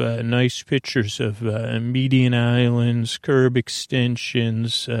lot of nice pictures of median islands, curb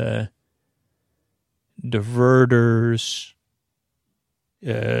extensions, diverters,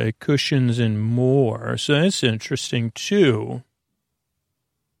 cushions, and more. So that's interesting, too.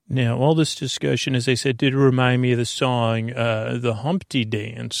 Now, all this discussion, as I said, did remind me of the song, The Humpty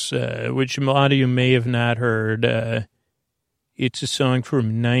Dance, which a lot of you may have not heard. It's a song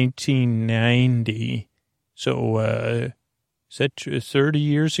from 1990. So, is that 30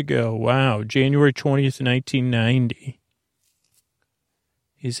 years ago? Wow, January 20th, 1990.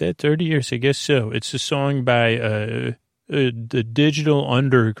 Is that 30 years? I guess so. It's a song by the Digital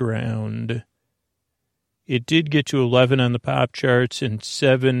Underground. It did get to 11 on the pop charts and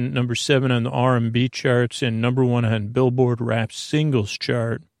number 7 on the R&B charts and number 1 on Billboard Rap Singles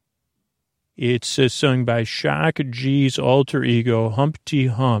chart. It's sung by Shock G's alter ego, Humpty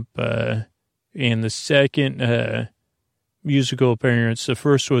Hump. And the second musical appearance, the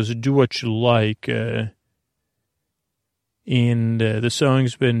first was Do What You Like. And the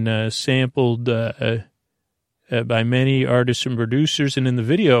song's been sampled by many artists and producers, and in the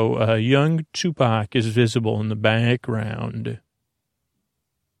video, young Tupac is visible in the background.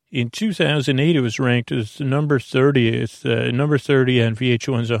 In 2008, it was ranked as number 30 on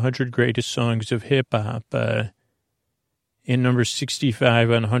VH1's 100 Greatest Songs of Hip Hop, and number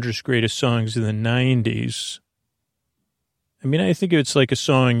 65 on 100 Greatest Songs in the 90s. I mean, I think it's like a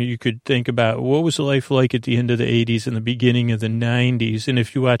song you could think about. What was life like at the end of the 80s and the beginning of the 90s? And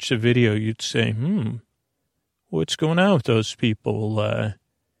if you watch the video, you'd say, what's going on with those people?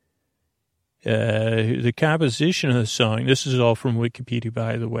 The composition of the song, this is all from Wikipedia,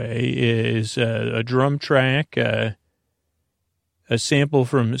 by the way, is a drum track, a sample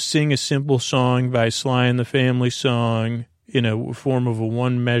from Sing a Simple Song by Sly and the Family Song in a form of a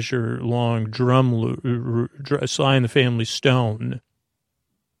 1 measure long drum loop, Sly and the Family Stone,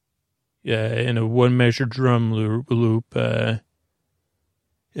 in a 1 measure drum loop.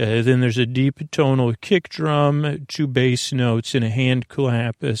 Then there's a deep tonal kick drum, 2 bass notes, and a hand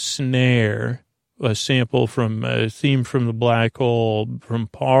clap, a snare, a sample from a theme from the Black Hole from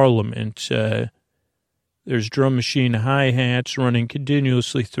Parliament. There's drum machine hi-hats running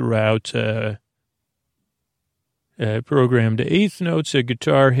continuously throughout, programmed to 8th notes, a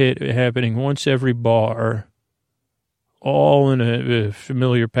guitar hit happening once every bar, all in a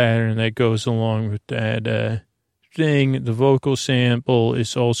familiar pattern that goes along with that thing. The vocal sample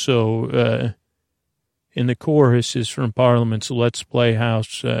is also in the chorus is from Parliament's Let's Play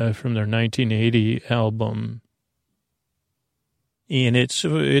House from their 1980 album. And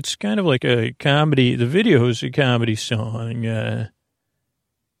it's kind of like a comedy. The video is a comedy song.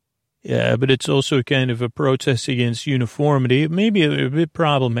 But it's also kind of a protest against uniformity. It may be a bit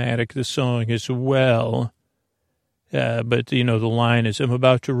problematic, the song as well. But, the line is, I'm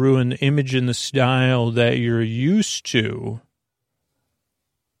about to ruin the image and the style that you're used to.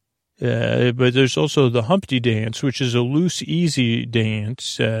 But there's also the Humpty Dance, which is a loose, easy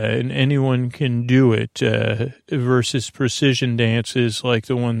dance, and anyone can do it, versus precision dances like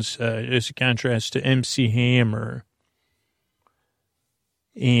the ones, as a contrast to MC Hammer.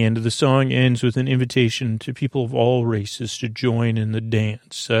 And the song ends with an invitation to people of all races to join in the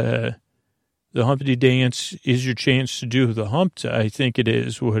dance. The Humpty Dance is your chance to do the hump. I think it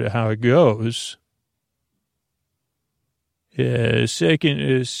is how it goes. Second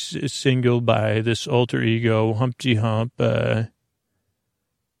is single by this alter ego, Humpty Hump, who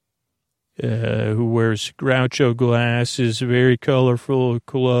wears Groucho glasses, very colorful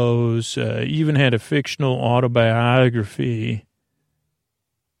clothes, even had a fictional autobiography.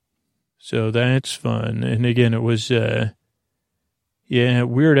 So that's fun. And again, it was,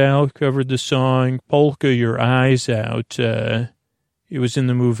 Weird Al covered the song Polka Your Eyes Out. It was in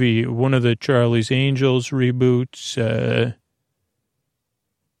the movie, one of the Charlie's Angels reboots.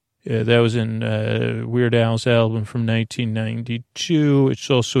 That was in Weird Al's album from 1992. It's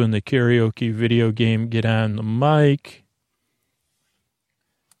also in the karaoke video game Get On the Mic.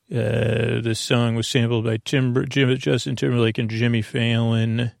 The song was sampled by Justin Timberlake and Jimmy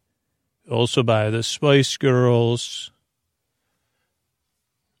Fallon, also by the Spice Girls.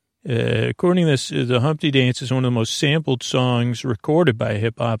 According to this, the Humpty Dance is one of the most sampled songs recorded by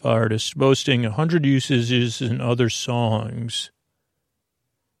hip-hop artists, boasting 100 usages in other songs.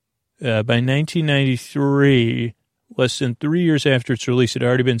 By 1993, less than 3 years after its release, it had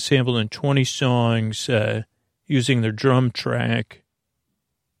already been sampled in 20 songs using their drum track.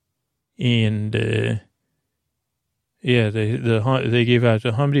 And, they gave out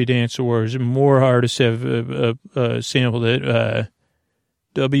the Humpty Dance Awards. More artists have sampled it.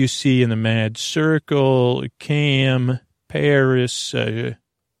 WC and the Mad Circle, Cam, Paris,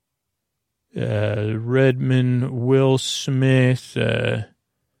 Redman, Will Smith,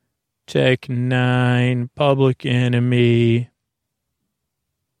 Tech Nine, Public Enemy,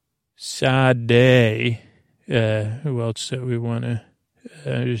 Sade. Who else that we want to?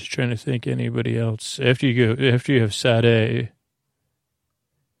 I'm just trying to think anybody else. After you have Sade,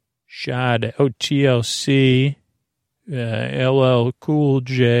 TLC. LL Cool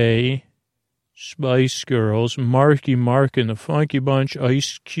J, Spice Girls, Marky Mark and the Funky Bunch,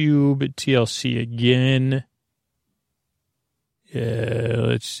 Ice Cube, TLC again.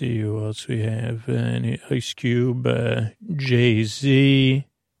 Let's see who else we have. Ice Cube, Jay-Z,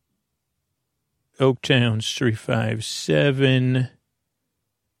 Oaktown's 357,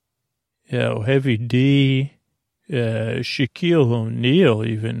 Heavy D, Shaquille O'Neal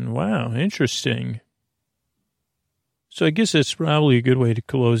even. Wow, interesting. So I guess that's probably a good way to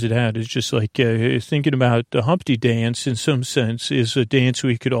close it out. It's just like thinking about the Humpty Dance in some sense is a dance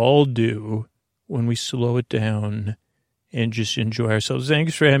we could all do when we slow it down and just enjoy ourselves.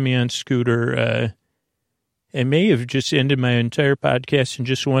 Thanks for having me on, Scooter. I may have just ended my entire podcast in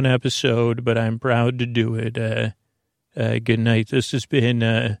just one episode, but I'm proud to do it. Good night. This has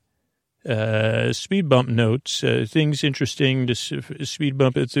been Speed Bump Notes, things interesting to speed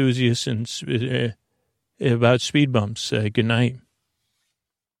bump enthusiasts and about speed bumps. Good night.